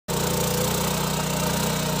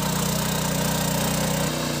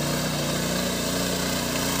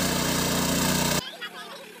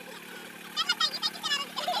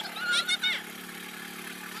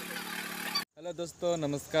दोस्तों,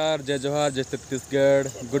 नमस्कार, जय जोहार, जय छत्तीसगढ़,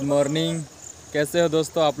 गुड मॉर्निंग। कैसे हो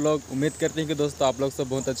दोस्तों आप लोग? उम्मीद करते हैं कि दोस्तों आप लोग सब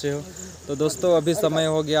बहुत अच्छे हो। तो दोस्तों अभी समय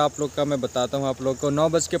हो गया आप लोग का, मैं बताता हूँ आप लोग को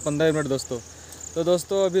 9:15 दोस्तों। तो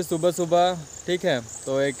दोस्तों अभी सुबह सुबह ठीक है।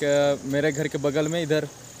 तो एक मेरे घर के बगल में इधर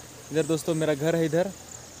इधर दोस्तों मेरा घर है इधर।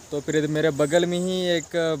 तो फिर मेरे बगल में ही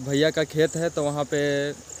एक भैया का खेत है, तो वहाँ पे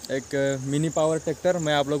एक मिनी पावर ट्रैक्टर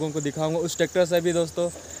मैं आप लोगों को दिखाऊंगा। उस ट्रैक्टर से भी दोस्तों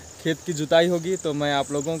खेत की जुताई होगी, तो मैं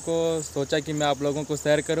आप लोगों को सोचा कि मैं आप लोगों को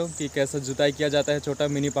शेयर करूं कि कैसे जुताई किया जाता है छोटा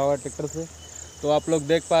मिनी पावर ट्रैक्टर से। तो आप लोग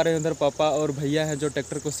देख पा रहे हैं उधर पापा और भैया हैं जो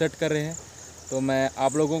ट्रैक्टर को सेट कर रहे हैं, तो मैं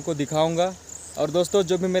आप लोगों को दिखाऊंगा। और दोस्तों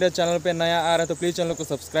जो भी मेरे चैनल पे नया आ रहा है तो प्लीज़ चैनल को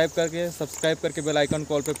सब्सक्राइब करके बेल आइकन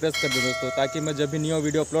कॉल पे प्रेस कर दो दोस्तों, ताकि मैं जब भी न्यू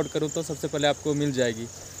वीडियो अपलोड करूं तो सबसे पहले आपको मिल जाएगी।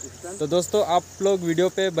 तो दोस्तों आप लोग वीडियो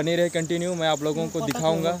पे बने रहे कंटिन्यू, मैं आप लोगों को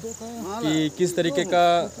दिखाऊंगा कि किस तरीके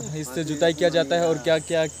का इससे जुताई किया जाता है और क्या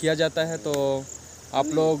क्या किया जाता है, तो आप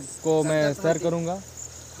लोग को मैं शेयर करूँगा।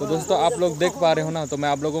 तो दोस्तों आप लोग देख पा रहे हो ना, तो मैं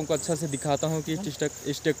आप लोगों को अच्छा से दिखाता हूँ कि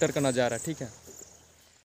इस ट्रैक्टर का नज़ारा, ठीक है।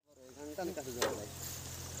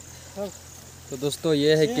 तो दोस्तों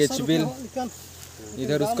ये है केचबिल,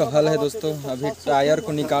 इधर उसका हल है दोस्तों। अभी टायर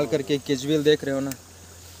को निकाल करके केचबिल देख रहे हो ना,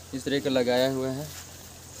 इस तरह का लगाया हुआ है,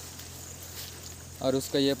 और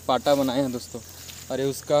उसका ये पाटा बनाए हैं दोस्तों, और ये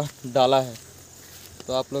उसका डाला है।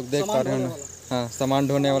 तो आप लोग देख पा रहे हो ना, हाँ सामान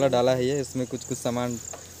ढोने वाला डाला है ये, इसमें कुछ सामान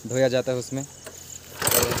ढोया जाता है उसमें।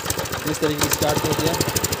 तो इस तरीके से स्टार्ट हो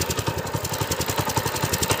गया।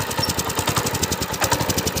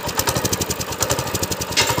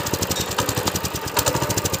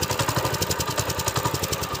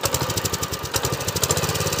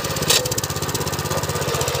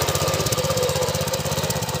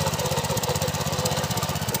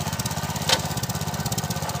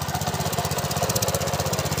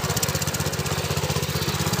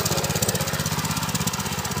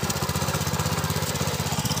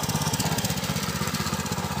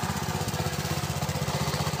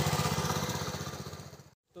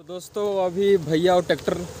 तो दोस्तों अभी भैया और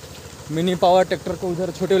ट्रैक्टर मिनी पावर ट्रैक्टर को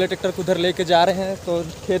उधर, छोटे वाले ट्रैक्टर को उधर लेके जा रहे हैं, तो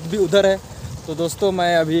खेत भी उधर है। तो दोस्तों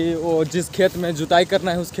मैं अभी वो जिस खेत में जुताई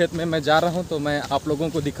करना है उस खेत में मैं जा रहा हूं, तो मैं आप लोगों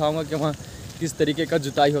को दिखाऊंगा कि वहाँ किस तरीके का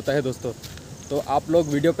जुताई होता है दोस्तों। तो आप लोग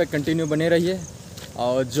वीडियो पे कंटिन्यू बने रहिए,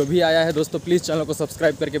 और जो भी आया है दोस्तों प्लीज़ चैनल को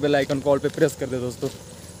सब्सक्राइब करके बेल आइकन कॉल पर प्रेस कर दे दोस्तों,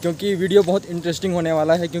 क्योंकि वीडियो बहुत इंटरेस्टिंग होने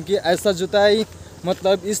वाला है। क्योंकि ऐसा जुताई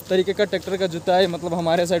मतलब इस तरीके का ट्रैक्टर का जुताई मतलब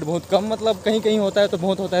हमारे साइड बहुत कम, मतलब कहीं कहीं होता है तो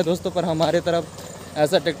बहुत होता है दोस्तों, पर हमारे तरफ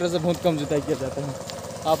ऐसा ट्रैक्टर से बहुत कम जुताई किया जाता है।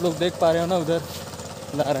 आप लोग देख पा रहे हो ना, उधर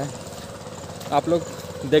ला रहे हैं, आप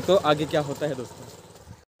लोग देखो आगे क्या होता है दोस्तों।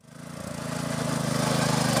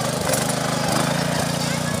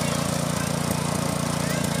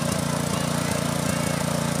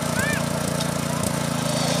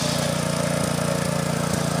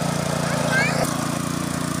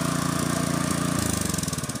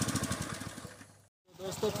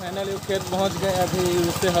 दोस्तों फाइनली खेत पहुंच गए, अभी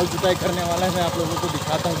उससे हल जुताई करने वाला है। मैं आप लोगों को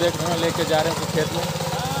दिखाता हूं, देख रहे हैं लेके जा रहे हैं खेत में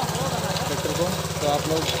ट्रैक्टर को। तो आप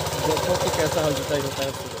लोग देखो कि कैसा हल जुताई होता है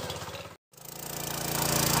उसको।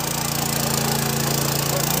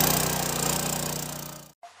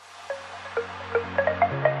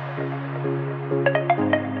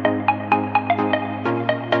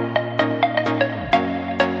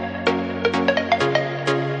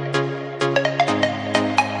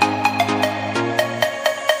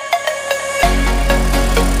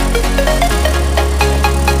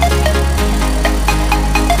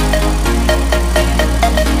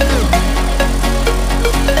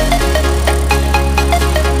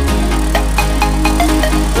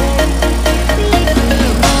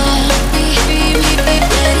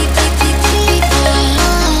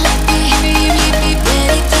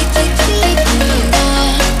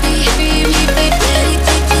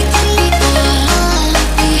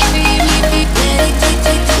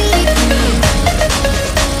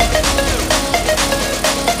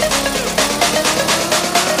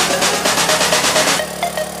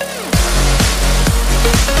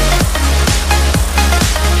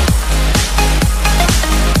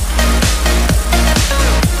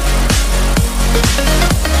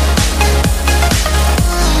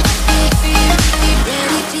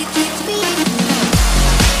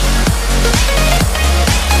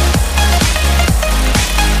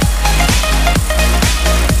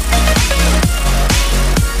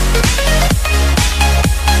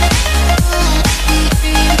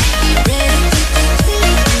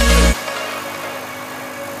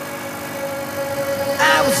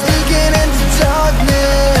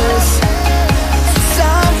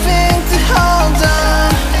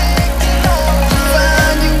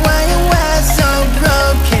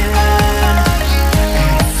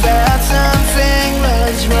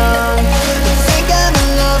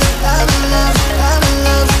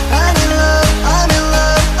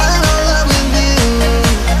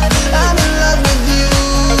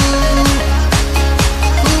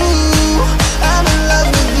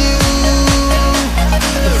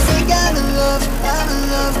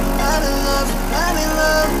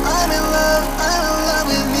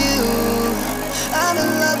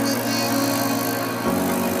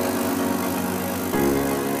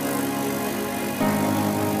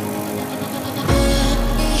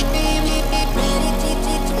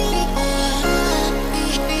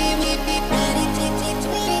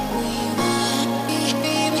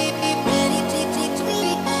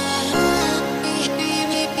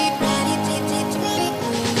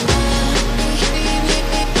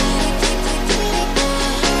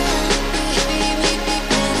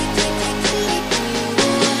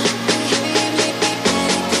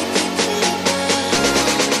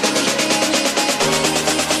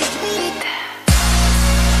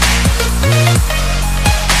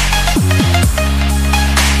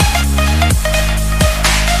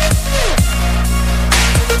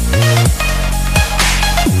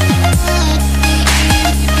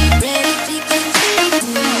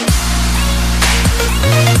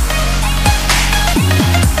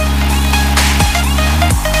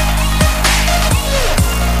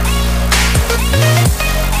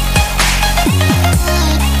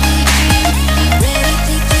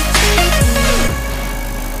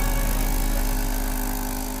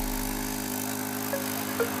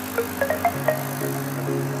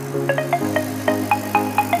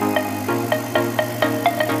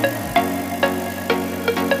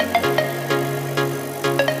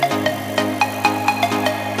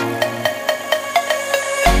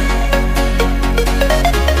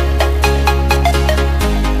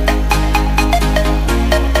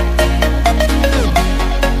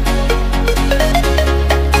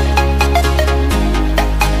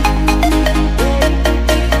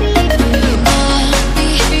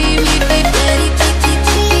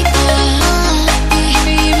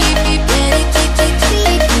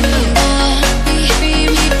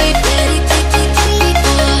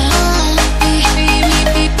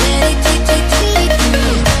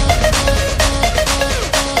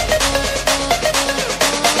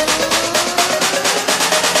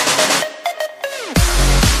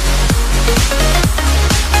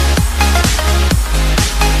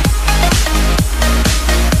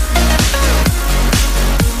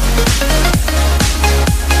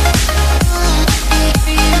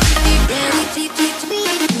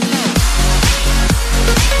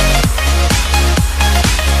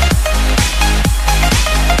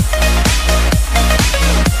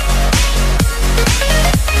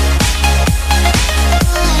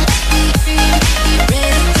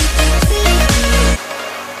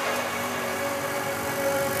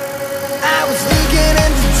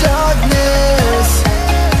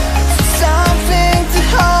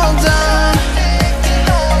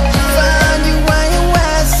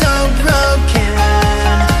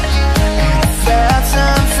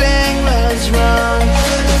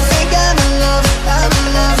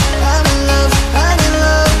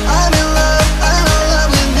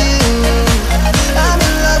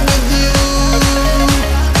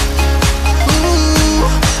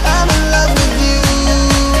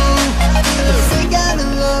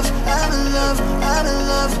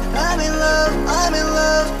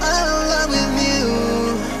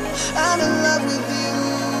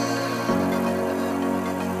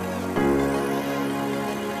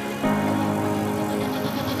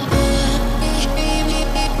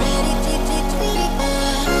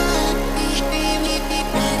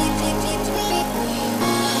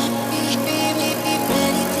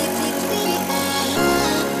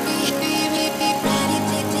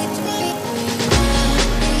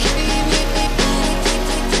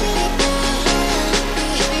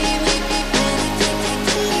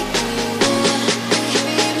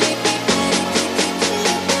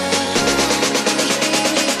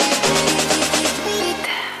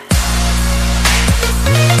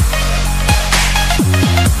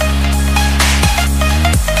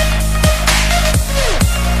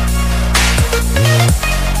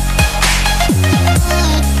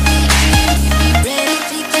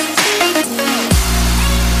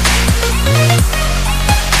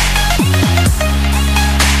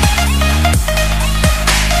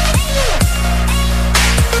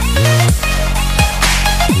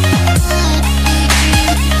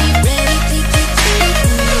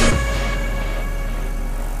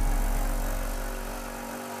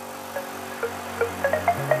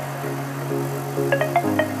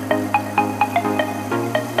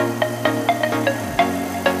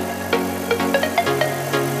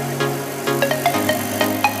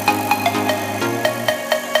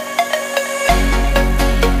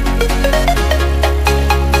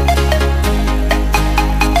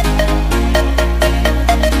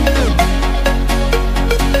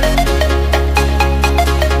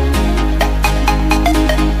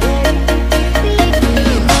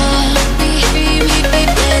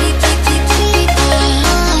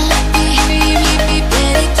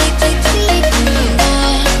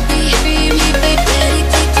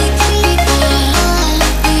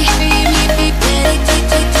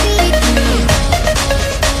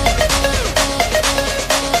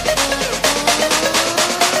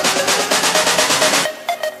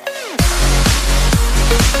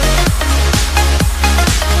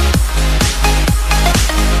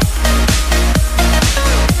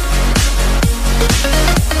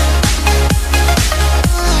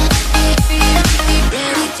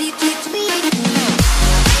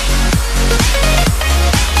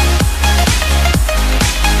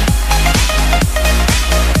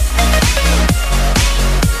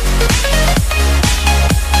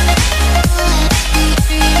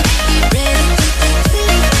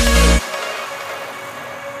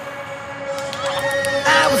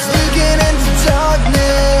 I was looking into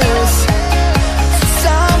darkness for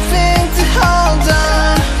something to hold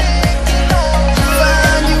on.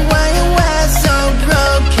 Found you when you were so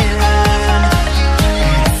broken.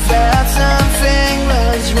 Felt something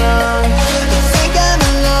was wrong. I think I'm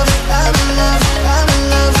in love, I'm in love, I'm in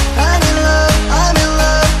love, I'm in love, I'm in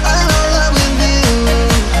love, I'm in love with you.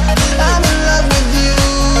 I'm in love with you.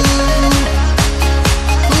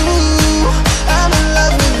 Ooh, I'm in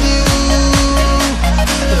love with you. I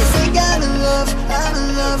think I'm in love, I'm in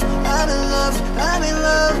love, I'm in love, I'm in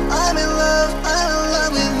love, I'm in love, I'm in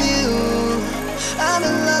love with you. I'm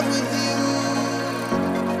in love with you.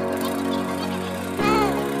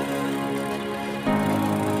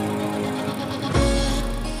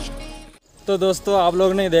 तो दोस्तों आप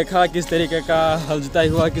लोग ने देखा किस तरीके का हलजुताई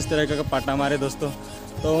हुआ, किस तरीके का पाटा मारे दोस्तों।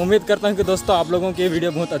 तो उम्मीद करता हूँ कि दोस्तों आप लोगों को ये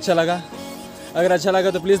वीडियो बहुत अच्छा लगा। अगर अच्छा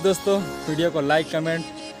लगा तो प्लीज़ दोस्तों वीडियो को लाइक, कमेंट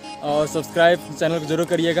और सब्सक्राइब चैनल को ज़रूर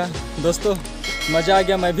करिएगा दोस्तों। मज़ा आ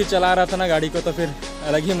गया, मैं भी चला रहा था ना गाड़ी को, तो फिर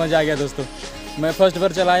अलग ही मज़ा आ गया दोस्तों। मैं फर्स्ट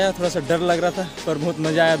बार चलाया, थोड़ा सा डर लग रहा था पर बहुत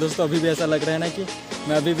मज़ा आया दोस्तों। अभी भी ऐसा लग रहा है ना कि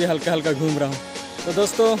मैं अभी भी हल्का हल्का घूम रहा हूँ। तो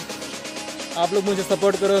दोस्तों आप लोग मुझे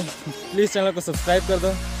सपोर्ट करो, प्लीज़ चैनल को सब्सक्राइब कर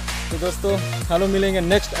दो। तो दोस्तों हम लोग मिलेंगे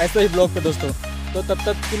नेक्स्ट ऐसे ही ब्लॉग पे दोस्तों। तो तब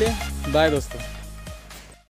तक के लिए बाय दोस्तों।